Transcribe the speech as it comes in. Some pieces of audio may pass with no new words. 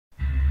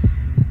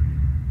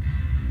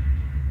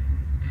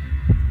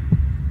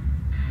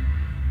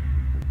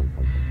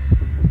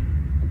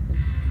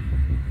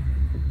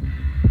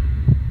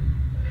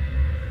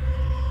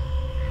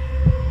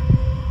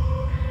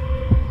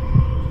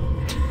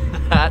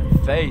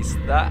that face,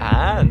 that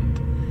hand.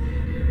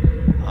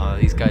 Oh,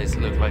 these guys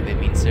look like they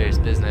mean serious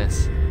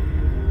business.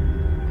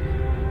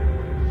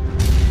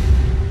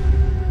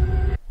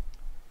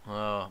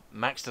 Oh,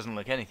 Max doesn't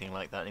look anything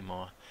like that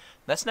anymore.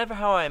 That's never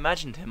how I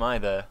imagined him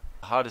either.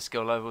 Harder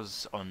skill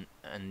levels on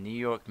a New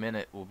York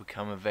Minute will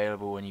become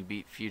available when you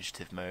beat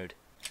Fugitive mode.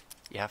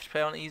 You have to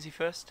play on easy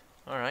first?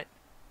 Alright.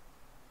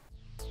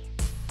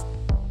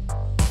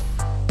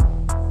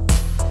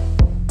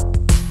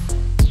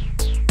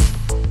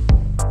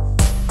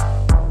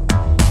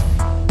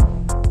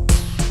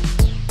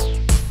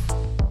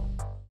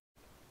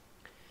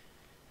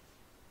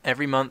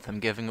 Every month I'm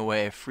giving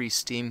away a free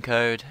Steam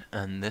code,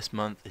 and this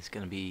month is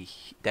going to be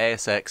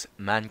Deus Ex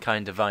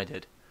Mankind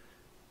Divided.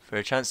 For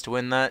a chance to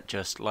win that,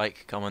 just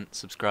like, comment,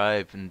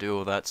 subscribe, and do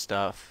all that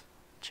stuff.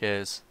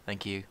 Cheers,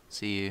 thank you,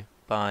 see you,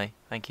 bye,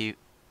 thank you.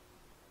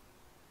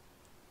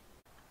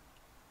 I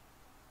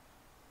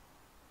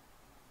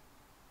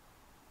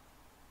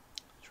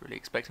was really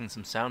expecting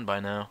some sound by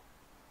now.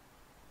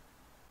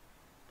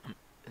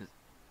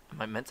 Am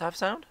I meant to have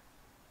sound?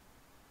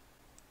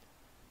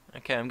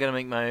 Okay, I'm gonna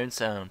make my own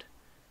sound.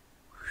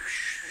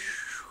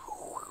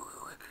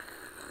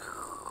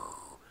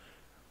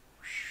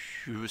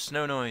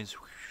 Snow noise.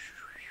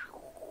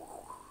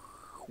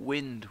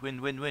 Wind,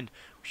 wind, wind, wind.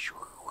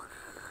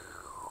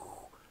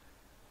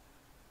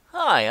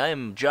 Hi,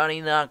 I'm Johnny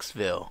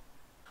Knoxville.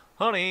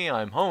 Honey,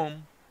 I'm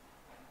home.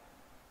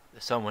 The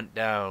sun went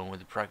down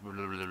with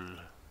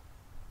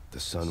The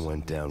sun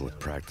went down with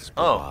practice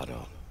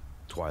bravado.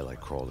 Twilight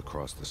crawled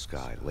across the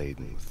sky,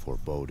 laden with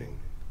foreboding.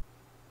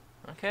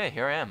 Okay,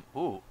 here I am.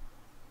 Ooh.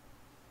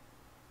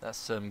 That's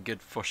some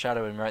good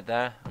foreshadowing right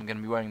there. I'm going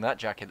to be wearing that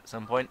jacket at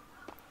some point.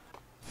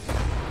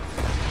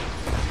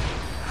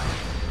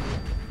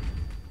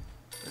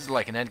 This is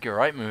like an Edgar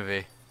Wright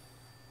movie.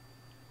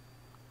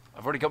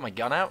 I've already got my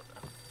gun out.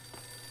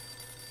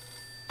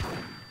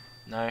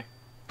 No.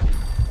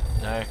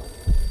 No.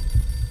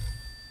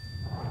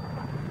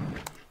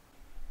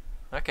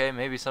 Okay,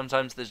 maybe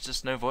sometimes there's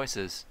just no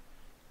voices.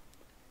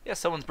 Yeah,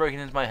 someone's broken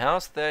into my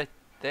house. They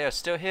are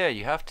still here.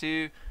 You have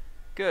to...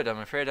 Good, I'm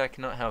afraid I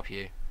cannot help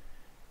you.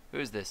 Who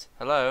is this?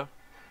 Hello?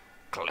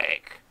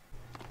 Click.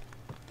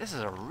 This is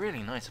a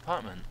really nice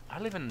apartment. I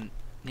live in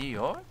New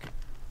York?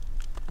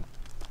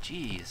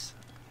 Jeez.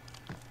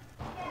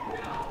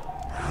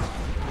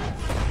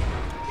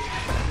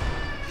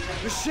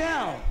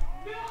 Michelle!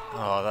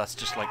 Oh, that's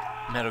just like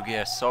Metal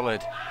Gear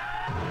Solid.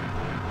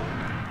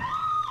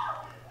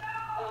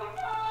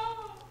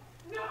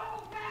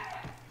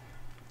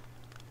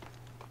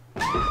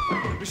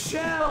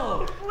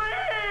 Michelle!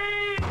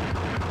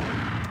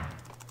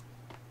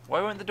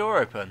 Why won't the door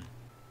open?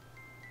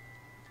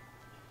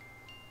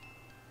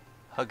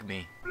 Hug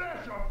me.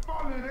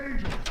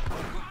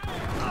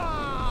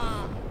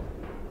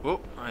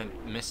 Whoop, I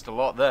missed a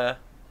lot there.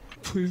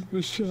 Please,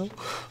 Michelle.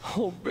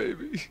 Oh,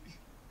 baby.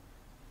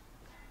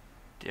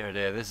 Dear,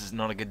 dear, this is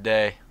not a good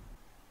day.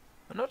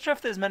 I'm not sure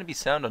if there's meant to be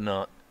sound or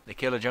not. The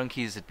killer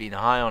junkies had been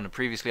high on a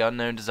previously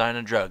unknown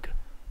designer drug,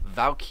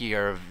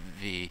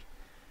 Valkyrie.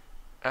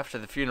 After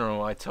the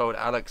funeral, I told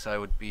Alex I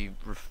would be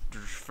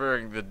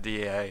referring the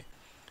DA.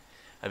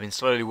 I've been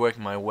slowly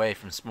working my way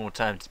from small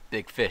time to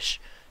big fish,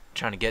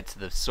 trying to get to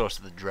the source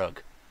of the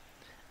drug.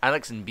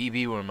 Alex and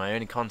BB were my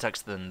only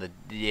contacts then the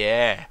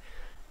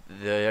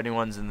only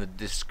ones in the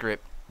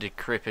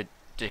decrepit.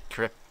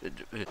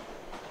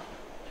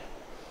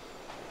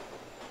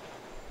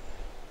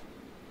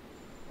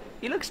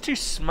 He looks too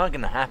smug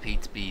and happy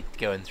to be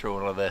going through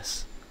all of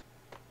this.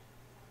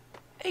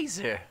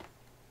 Azer,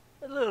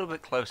 a little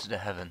bit closer to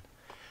heaven.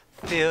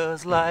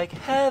 Feels like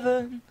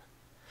heaven.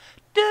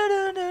 Dun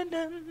dun dun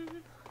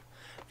dun.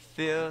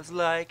 Feels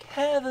like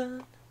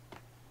heaven.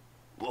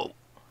 Whoa.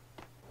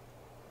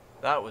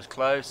 That was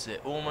close,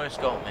 it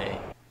almost got me.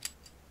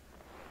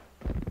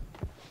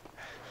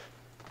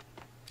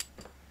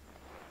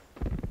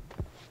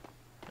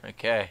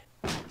 Okay.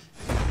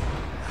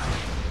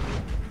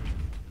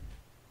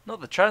 Not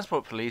the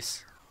transport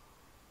police.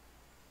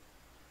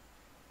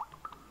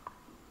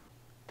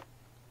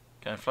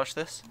 Can I flush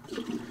this?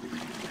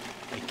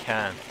 I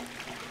can.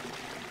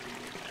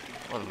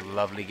 What a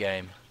lovely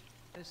game.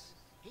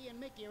 He and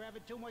Mickey are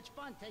having too much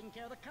fun taking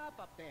care of the cop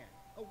up there.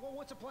 Oh,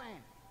 what's the plan?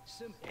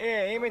 Simple.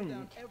 Yeah, him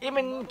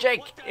and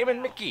Jake, him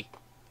and Mickey.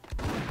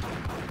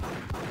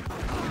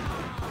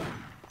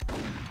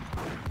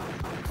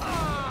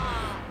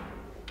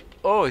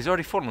 Oh, he's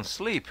already fallen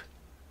asleep.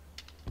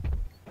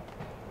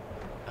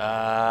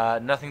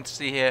 Nothing to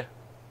see here.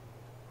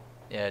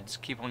 Yeah,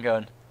 just keep on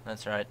going.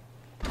 That's right.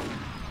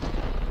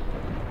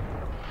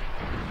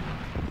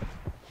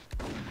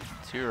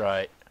 Too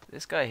right.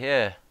 This guy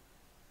here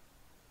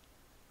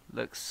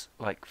looks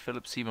like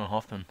Philip Seymour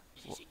Hoffman.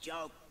 Is this a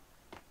joke?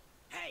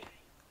 Hey.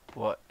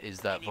 What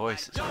is that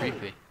voice? It's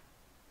creepy.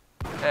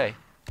 Hey.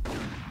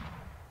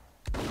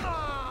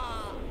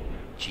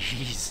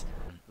 Jeez.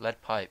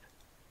 Lead pipe.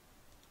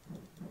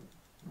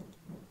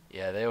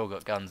 Yeah, they all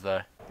got guns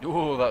though.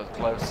 Ooh, that was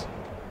close.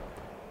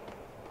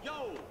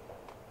 Yo!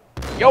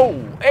 Yo!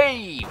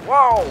 Hey!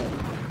 Wow!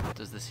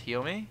 Does this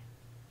heal me?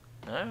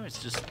 No,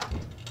 it's just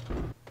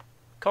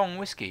Kong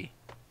whiskey.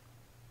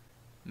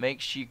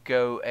 Makes you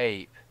go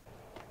ape.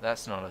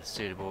 That's not a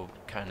suitable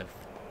kind of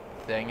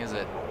thing, is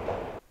it?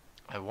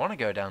 I want to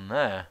go down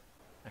there.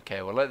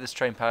 Okay, we'll let this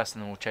train pass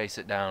and then we'll chase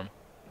it down.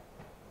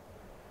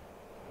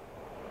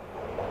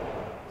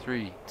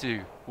 3,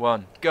 2,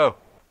 1, go!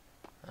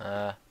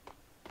 I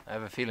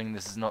have a feeling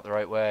this is not the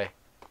right way.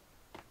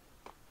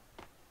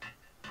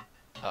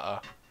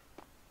 Uh-oh.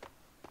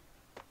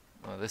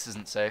 Well, this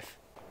isn't safe.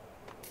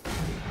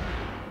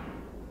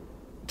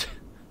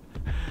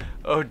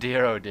 Oh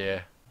dear, oh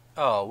dear.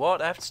 Oh,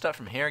 what? I have to start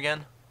from here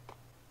again?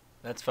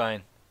 That's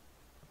fine.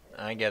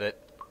 I get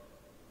it.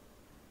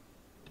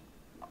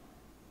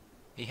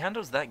 He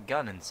handles that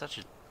gun in such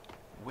a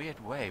weird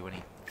way when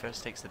he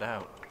first takes it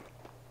out.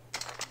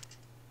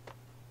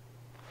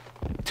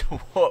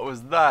 What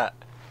was that?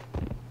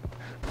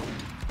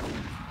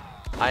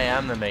 I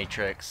am the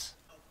Matrix.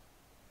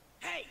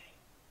 Hey!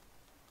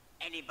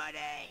 Anybody?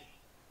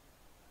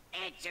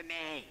 Answer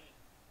me!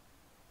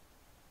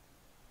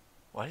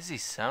 Why does he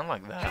sound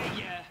like that?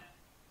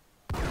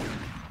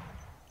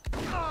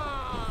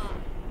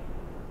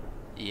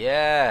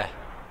 Yeah.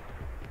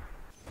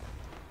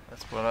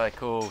 That's what I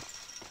call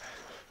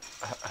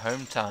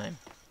home time.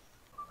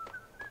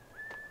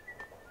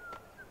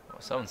 Oh,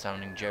 someone's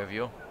sounding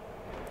jovial.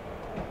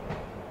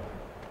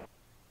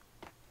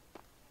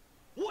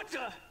 What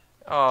the?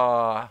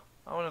 Aw,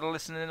 I wanted to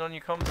listen in on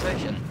your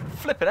conversation.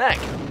 Flippin' heck!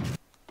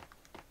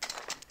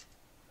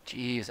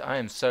 Jeez, I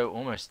am so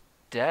almost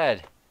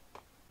dead.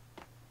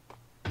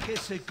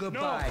 Kiss it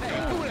goodbye.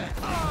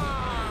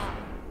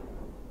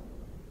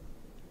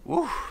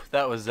 Woo,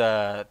 that was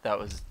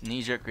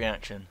knee-jerk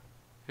reaction.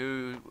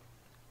 Who?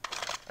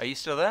 Are you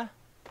still there?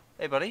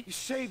 Hey, buddy. You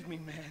saved me,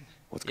 man.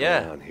 What's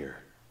Yeah. going on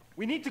here?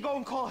 We need to go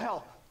and call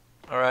help.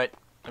 All right,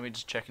 let me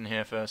just check in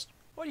here first.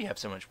 Why do you have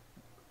so much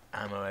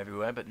ammo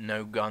everywhere, but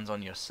no guns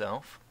on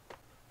yourself?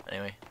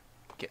 Anyway,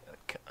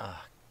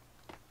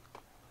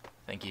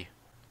 thank you.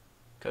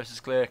 Coast is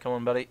clear. Come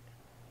on, buddy.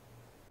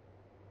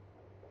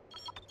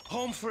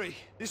 Home free.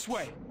 This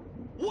way.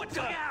 What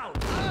the?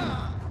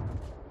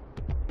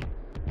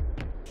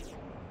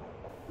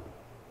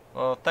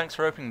 Well, thanks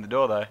for opening the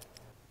door, though.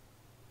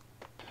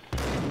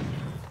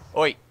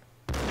 Oi!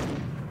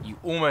 You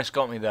almost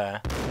got me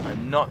there.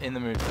 I'm not in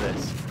the mood for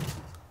this.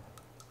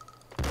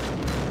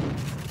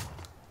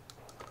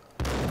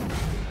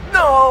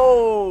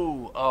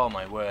 No! Oh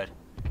my word.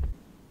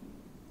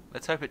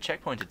 Let's hope it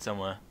checkpointed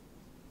somewhere.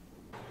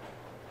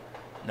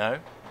 No?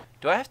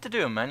 Do I have to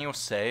do a manual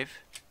save?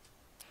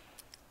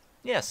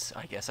 Yes,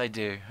 I guess I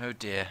do. Oh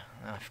dear.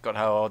 I forgot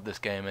how odd this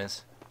game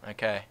is.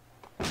 Okay.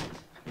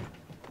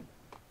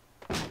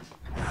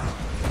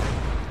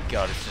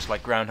 God, it's just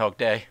like Groundhog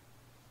Day.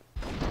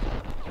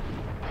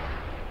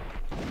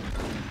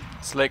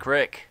 Slick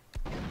Rick.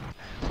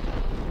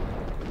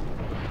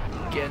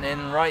 Getting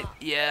in right.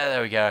 Yeah,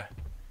 there we go.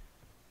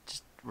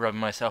 Just rubbing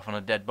myself on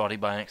a dead body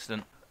by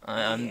accident.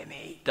 I'm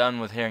done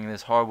with hearing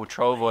this horrible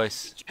troll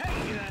voice.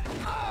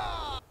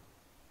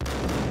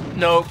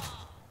 Nope.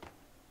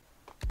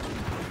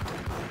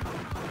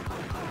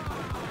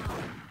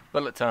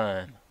 Bullet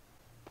time.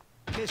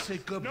 Kiss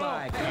it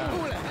goodbye.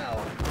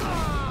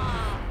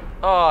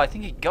 Oh, I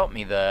think he got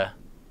me there.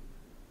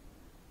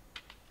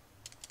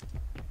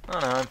 Oh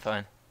no, I'm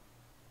fine.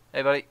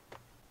 Hey, buddy.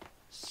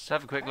 Just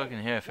have a quick look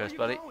in here first,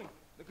 buddy.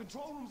 The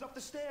control room's up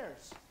the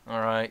stairs.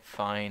 Alright,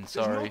 fine,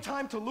 sorry. There's no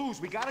time to lose.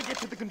 We gotta get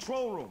to the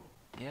control room.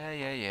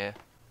 Yeah.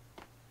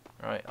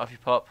 Alright, off you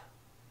pop.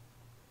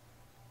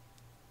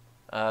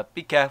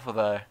 Be careful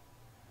though.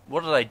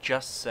 What did I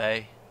just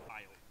say?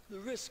 The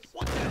risk.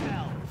 What the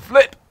hell?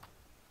 Flip!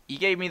 You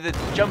gave me the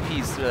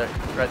jumpies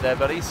right there,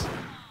 buddies.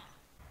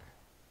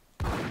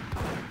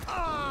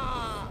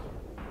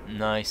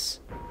 Nice.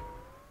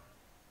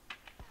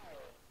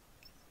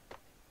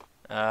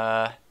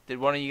 Did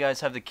one of you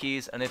guys have the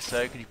keys? And if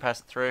so, could you pass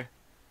it through?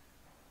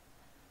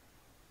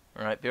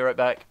 Alright, be right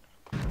back.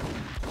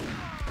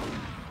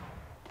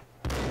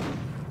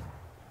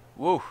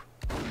 Woo!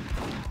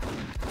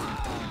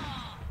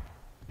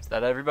 Is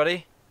that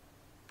everybody?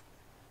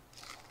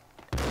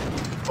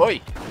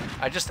 Oi!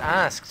 I just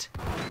asked.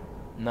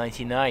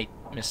 Nighty night,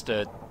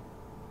 Mr.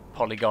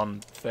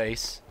 Polygon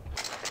Face.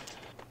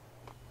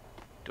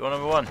 Door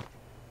number 1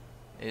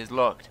 is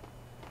locked.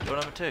 Door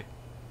number 2.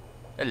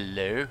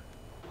 Hello.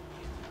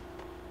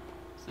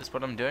 Is this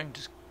what I'm doing?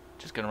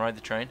 Just gonna ride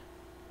the train?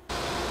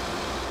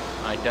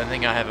 I don't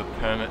think I have a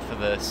permit for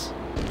this.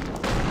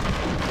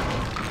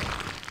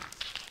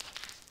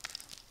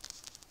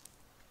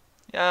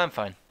 Yeah, I'm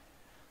fine.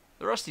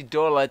 The rusty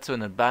door led to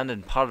an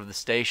abandoned part of the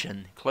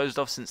station, closed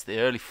off since the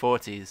early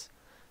 40s.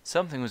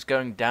 Something was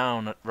going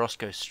down at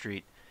Roscoe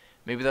Street.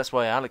 Maybe that's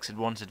why Alex had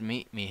wanted to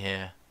meet me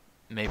here.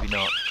 Maybe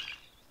not.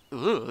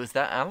 Ooh, is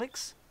that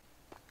Alex?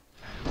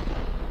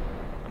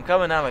 I'm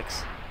coming,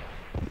 Alex.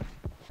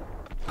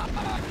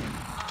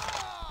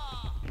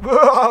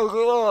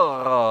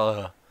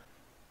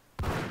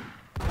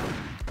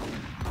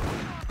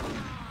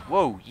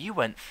 Whoa, you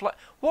went flat.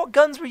 What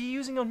guns were you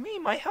using on me?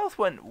 My health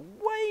went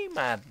way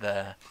mad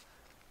there.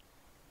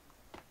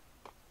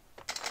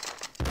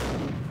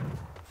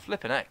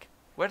 Flippin' heck.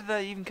 Where did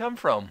that even come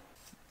from?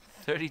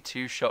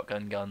 32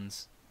 shotgun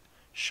guns.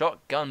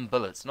 Shotgun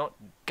bullets, not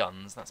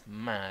guns. That's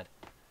mad.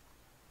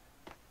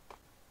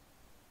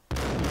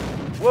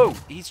 Whoa,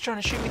 he's trying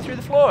to shoot me through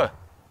the floor.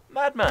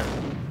 Madman.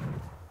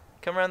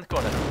 Come around the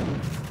corner.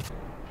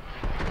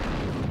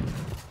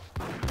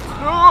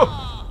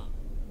 Oh,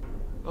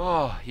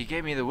 oh, he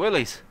gave me the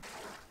willies.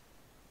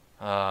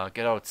 Ah,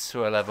 get out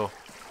sewer level.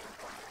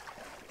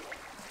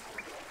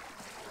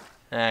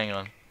 Hang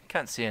on.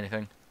 Can't see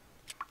anything.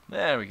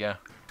 There we go.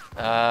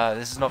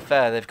 This is not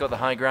fair. They've got the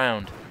high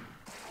ground.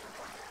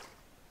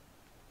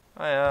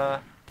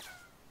 Hang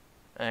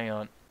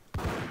on.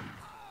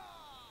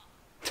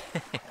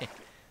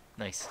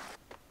 Nice.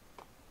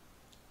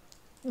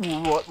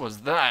 What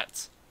was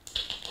that?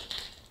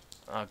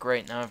 Oh,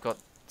 great. Now I've got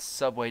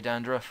subway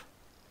dandruff.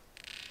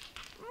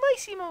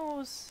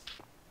 Macimos.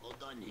 Well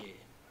done here.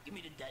 Give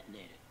me the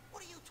detonator.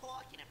 What are you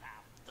talking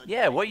about?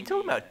 Yeah, what are you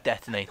talking about,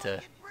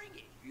 detonator? Bring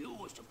it. You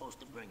were supposed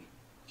to bring it.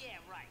 Yeah,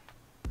 right.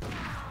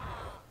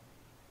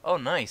 Oh,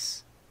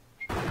 nice.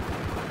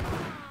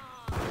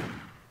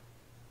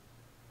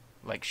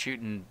 Like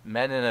shooting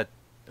men in a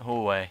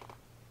hallway.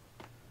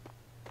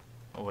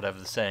 Or whatever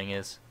the saying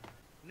is.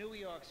 New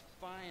York's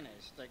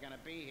finest are gonna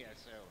be here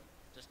soon.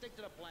 So stick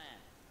to the plan.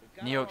 We've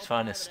got New our York's own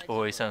finest private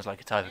always expert. sounds like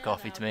a type of And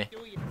coffee now to me.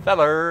 do your-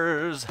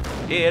 Fellers,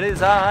 it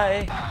is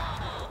I.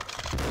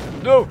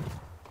 No!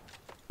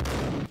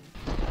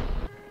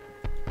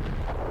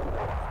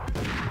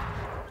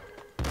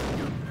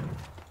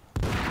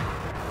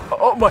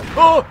 Oh my,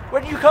 oh,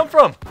 where did you come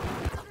from?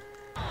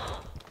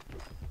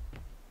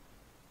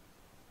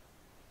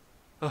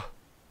 Oh,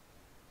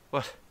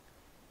 what?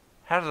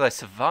 How did I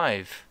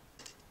survive?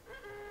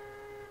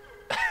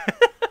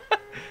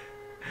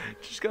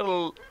 Just got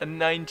a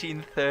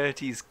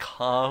 1930s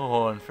car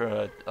horn for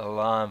an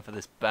alarm for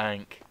this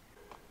bank.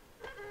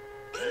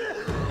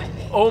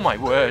 Oh my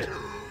word.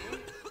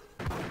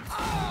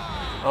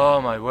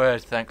 Oh my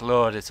word, thank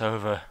Lord it's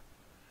over.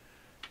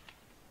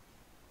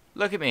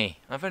 Look at me,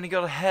 I've only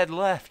got a head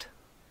left.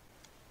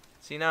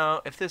 See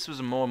now, if this was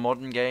a more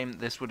modern game,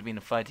 this would have been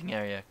a fighting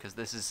area, because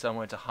this is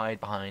somewhere to hide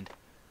behind.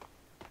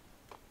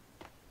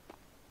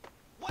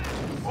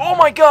 Oh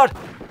my god!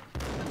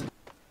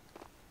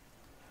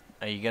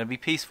 Are you going to be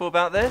peaceful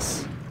about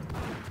this?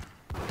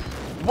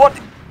 What?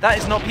 That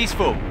is not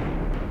peaceful.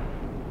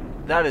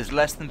 That is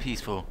less than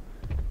peaceful.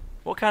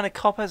 What kind of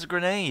cop has a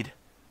grenade?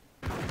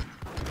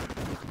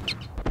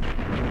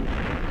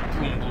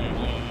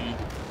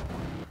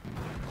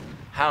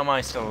 How am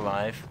I still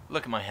alive?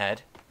 Look at my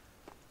head.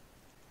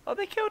 Oh,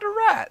 they killed a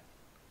rat.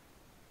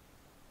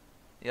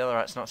 The other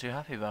rat's not too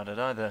happy about it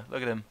either.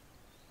 Look at him.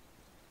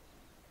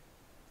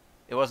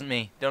 It wasn't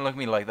me. Don't look at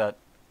me like that.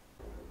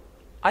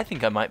 I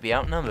think I might be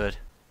outnumbered.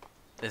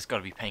 There's got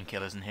to be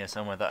painkillers in here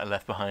somewhere that I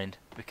left behind,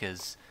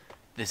 because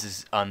this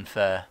is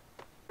unfair.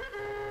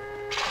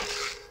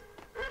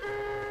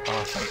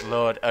 Oh, thank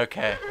Lord.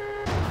 Okay.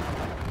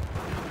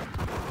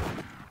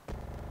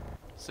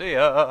 See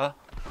ya.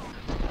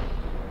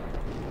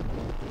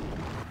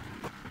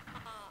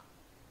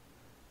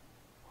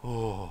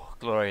 Oh,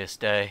 glorious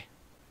day.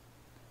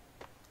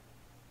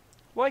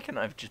 Why can't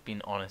I have just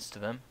been honest to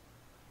them?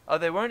 Oh,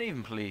 they weren't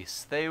even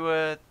police. They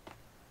were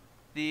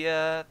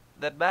the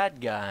bad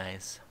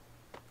guys.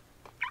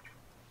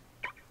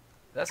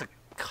 That's a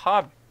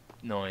car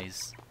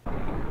noise.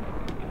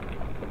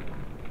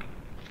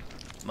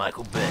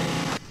 Michael Bay.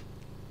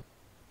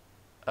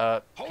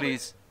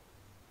 Please.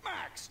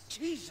 Max,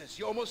 Jesus,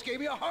 you almost gave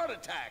me a heart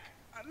attack.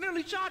 I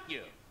nearly shot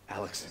you.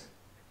 Alex,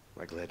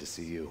 I'm glad to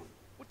see you.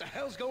 What the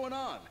hell's going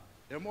on?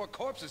 There are more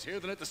corpses here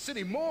than at the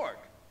city morgue.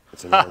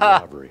 It's an armed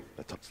robbery.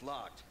 It's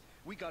locked.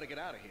 We gotta get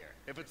out of here.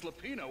 If it's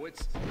Lapino,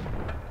 it's...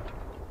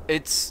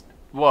 It's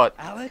what?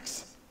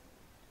 Alex?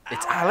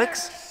 It's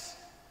Alex?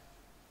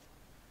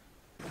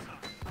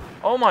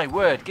 Oh my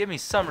word, give me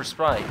some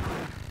respite.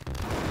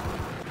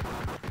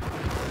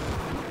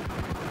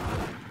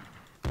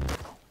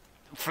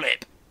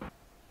 Flip.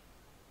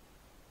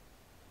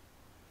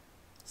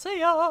 See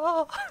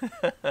ya.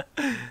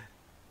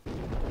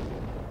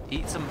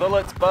 Eat some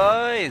bullets,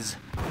 boys.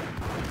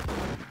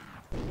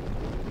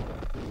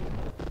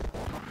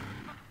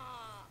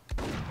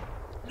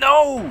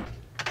 No!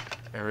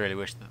 I really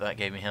wish that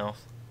gave me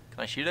health. Can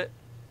I shoot it?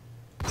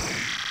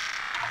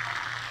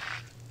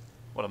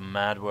 What a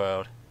mad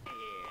world.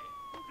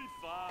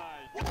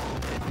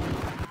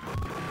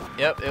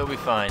 Yep, it'll be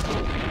fine.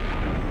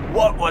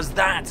 What was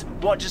that?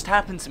 What just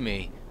happened to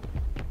me?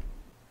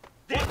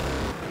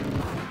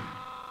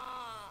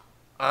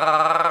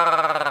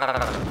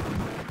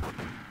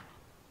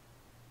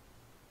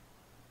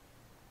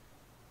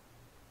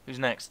 Who's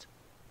next?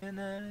 And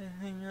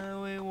anything that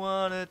we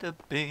wanted to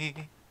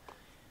be,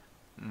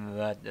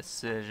 that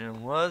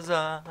decision was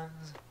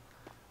ours.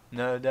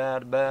 No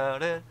doubt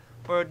about it.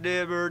 We're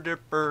dipper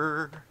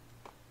dipper.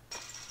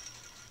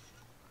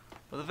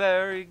 Well,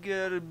 very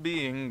good at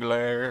being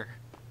glare.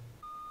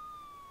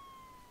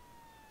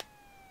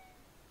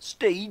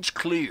 Stage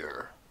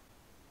clear.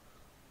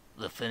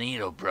 The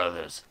Finito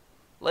brothers.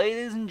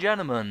 Ladies and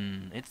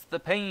gentlemen, it's the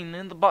pain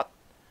in the butt.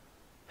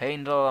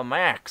 Pain to the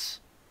max.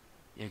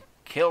 You're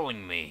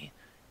killing me.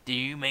 Do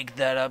you make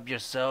that up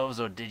yourselves,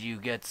 or did you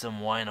get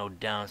some wino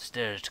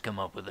downstairs to come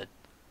up with it?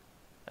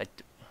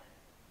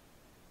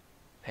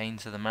 Pain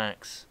to the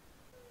max.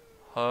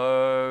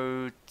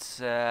 Hotel.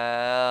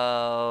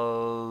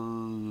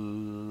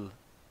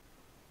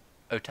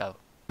 Hotel.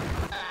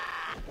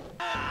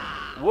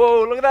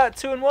 Whoa, look at that,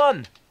 2 in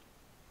 1.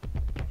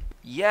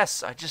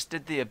 Yes, I just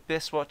did the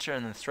Abyss Watcher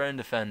and the Throne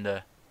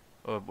Defender.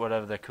 Or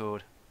whatever they're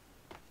called.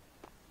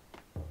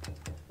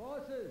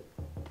 Bosses,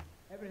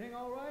 everything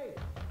all right?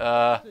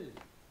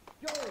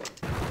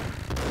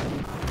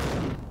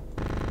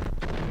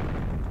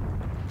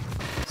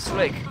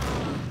 Slick.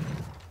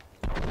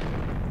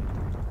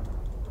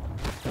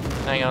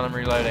 Hang on, I'm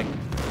reloading.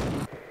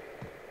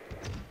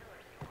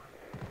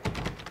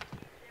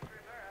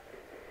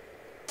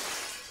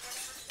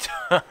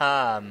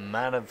 Haha,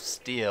 Man of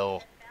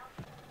Steel.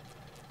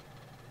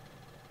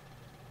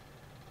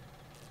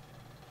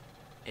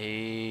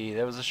 Hey,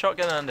 there was a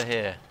shotgun under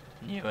here.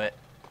 Knew it.